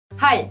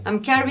Hi,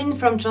 I'm Karine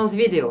from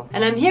Transvideo,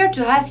 and I'm here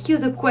to ask you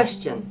the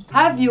question: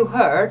 have you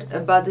heard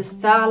about the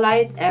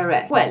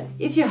StarliteRF? Well,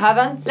 if you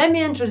haven't, let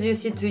me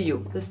introduce it to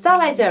you. The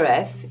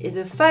StarliteRF is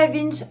a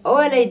 5-inch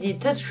OLED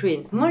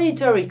touchscreen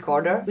monitor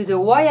recorder with a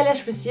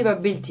wireless receiver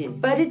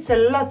built-in. But it's a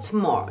lot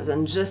more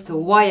than just a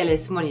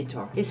wireless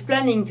monitor. It's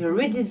planning to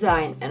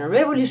redesign and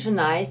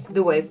revolutionize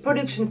the way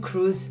production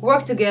crews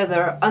work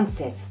together on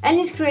set. And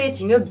it's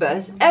creating a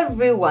buzz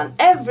everyone,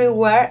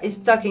 everywhere is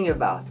talking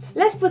about.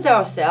 Let's put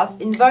ourselves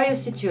in various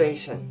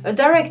situations. A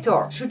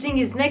director shooting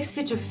his next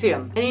feature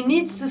film, and he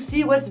needs to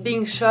see what's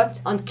being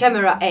shot on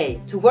camera A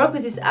to work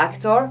with his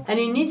actor, and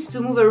he needs to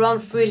move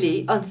around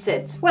freely on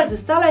set. Well, the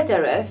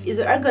StarliteRF is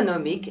an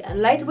ergonomic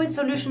and lightweight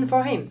solution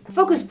for him.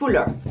 Focus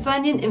puller,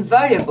 finding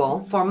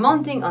invaluable for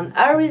mounting on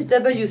Aries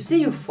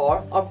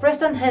WCU4 or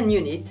Preston hand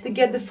unit to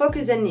get the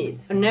focus they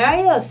need. An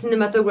aerial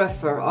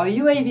cinematographer or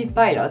UAV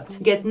pilot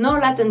get no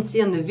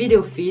latency on the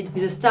video feed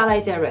with the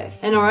StarliteRF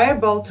and are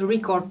able to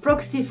record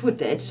proxy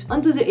footage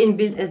onto the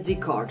inbuilt SD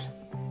card.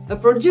 A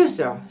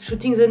producer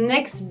shooting the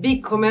next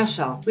big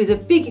commercial with a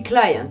big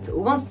client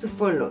who wants to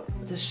follow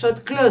the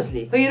shot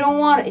closely, but you don't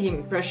want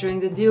him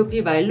pressuring the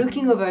DOP by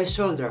looking over his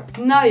shoulder.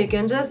 Now you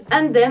can just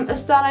hand them a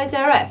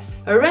StarliteRF.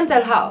 A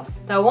rental house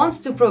that wants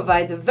to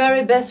provide the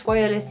very best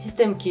wireless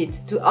system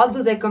kit to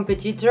outdo their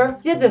competitor,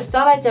 yet the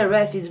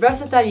StarliteRF is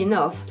versatile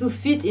enough to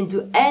fit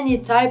into any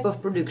type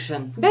of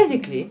production.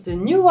 Basically, the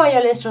new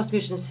wireless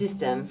transmission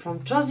system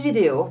from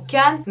Transvideo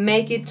can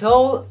make it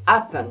all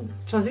happen.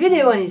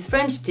 Transvideo and his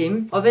French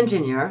team of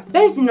engineers,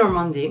 based in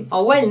Normandy,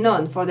 are well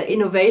known for their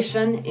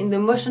innovation in the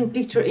motion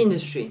picture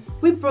industry.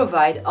 We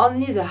provide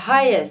only the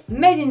highest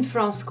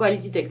made-in-France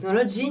quality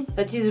technology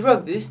that is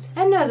robust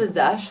and has a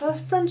dash of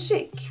French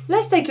chic.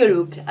 Let's take a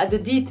look at the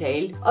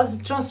detail of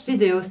the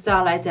Transvideo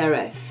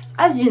StarliteRF.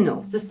 As you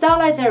know, the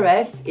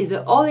StarliteRF is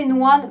an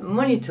all-in-one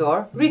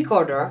monitor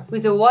recorder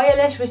with a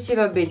wireless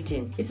receiver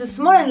built-in. It's a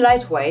small and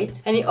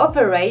lightweight, and it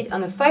operates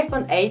on a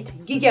 5.8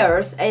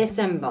 GHz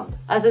ASM band,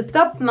 has a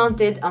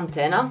top-mounted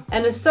antenna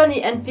and a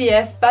Sony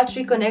NPF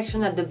battery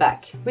connection at the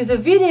back. With a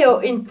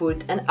video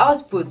input and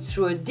output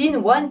through a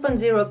DIN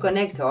 1.0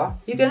 connector,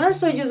 you can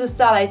also use the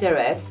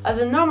StarliteRF as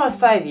a normal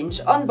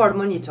 5-inch onboard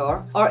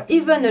monitor or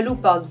even a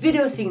loop-out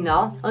video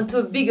signal onto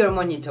a bigger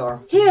monitor.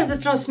 Here's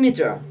the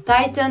transmitter,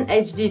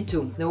 TitanHD2.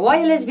 The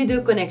wireless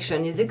video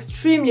connection is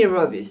extremely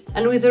robust,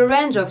 and with a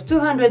range of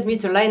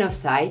 200-meter line of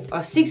sight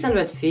or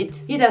 600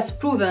 feet, it has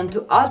proven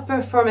to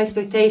outperform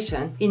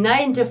expectations in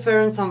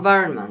high-interference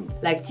environments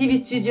like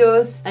TV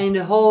studios and in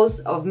the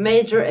halls of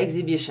major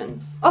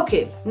exhibitions.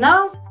 Okay,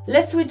 now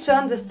let's switch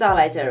on the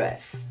StarliteRF.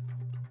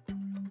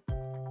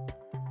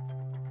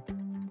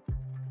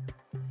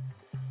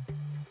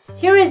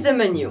 Here is the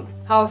menu.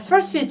 Our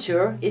first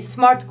feature is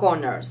Smart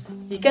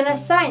Corners. You can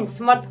assign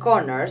Smart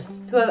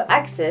Corners to have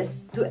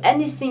access to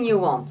anything you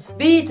want,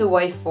 be it a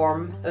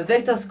waveform, a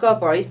vector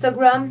scope or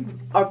histogram,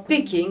 or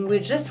picking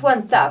with just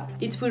one tap,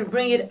 it will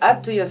bring it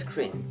up to your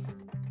screen.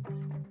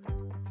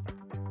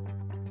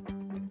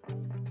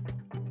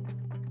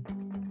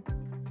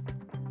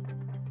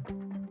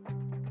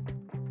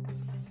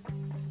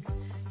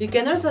 You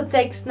can also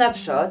take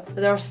snapshots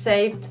that are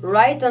saved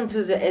right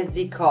onto the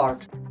SD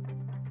card.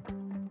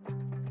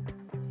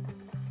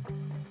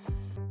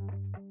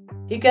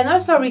 You can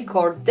also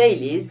record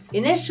dailies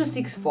in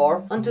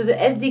H.264 onto the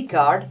SD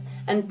card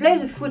and play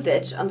the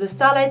footage on the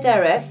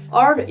StarliteRF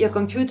or your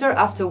computer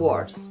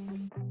afterwards.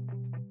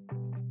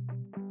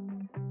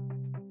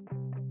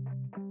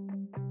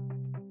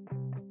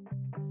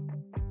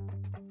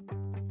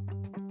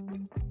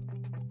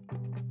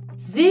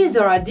 These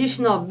are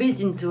additional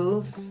built-in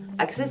tools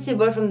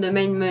accessible from the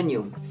main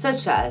menu,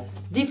 such as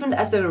different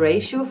aspect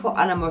ratio for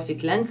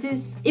anamorphic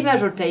lenses,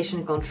 image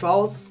rotation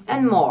controls,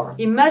 and more.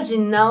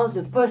 Imagine now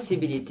the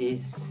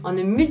possibilities. On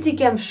a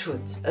multicam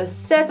shoot, a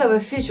set of a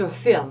feature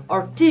film,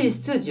 or TV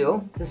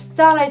studio, the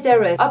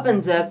StarliteRF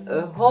opens up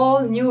a whole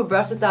new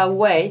versatile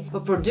way for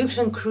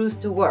production crews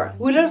to work.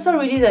 We'll also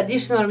release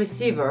additional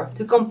receiver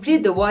to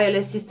complete the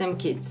wireless system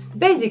kit.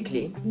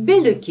 Basically,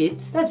 build a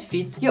kit that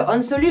fits your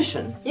own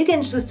solution. You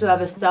can choose to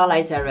have a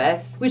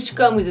StarliteRF, which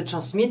comes with a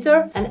transmitter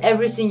and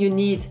everything you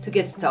need to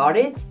get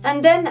started,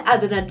 and then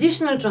add an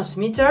additional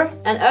transmitter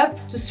and up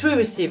to 3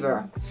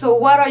 receivers. So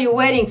what are you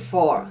waiting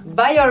for?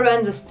 Buy or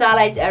rent the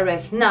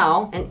StarliteRF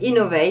now and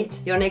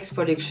innovate your next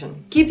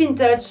production. Keep in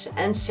touch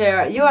and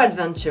share your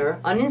adventure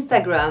on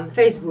Instagram,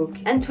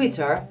 Facebook and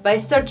Twitter by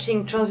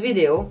searching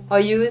Transvideo or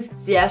use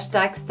the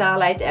hashtag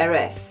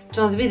StarliteRF.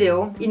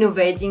 Transvideo,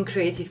 innovating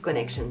creative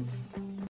connections.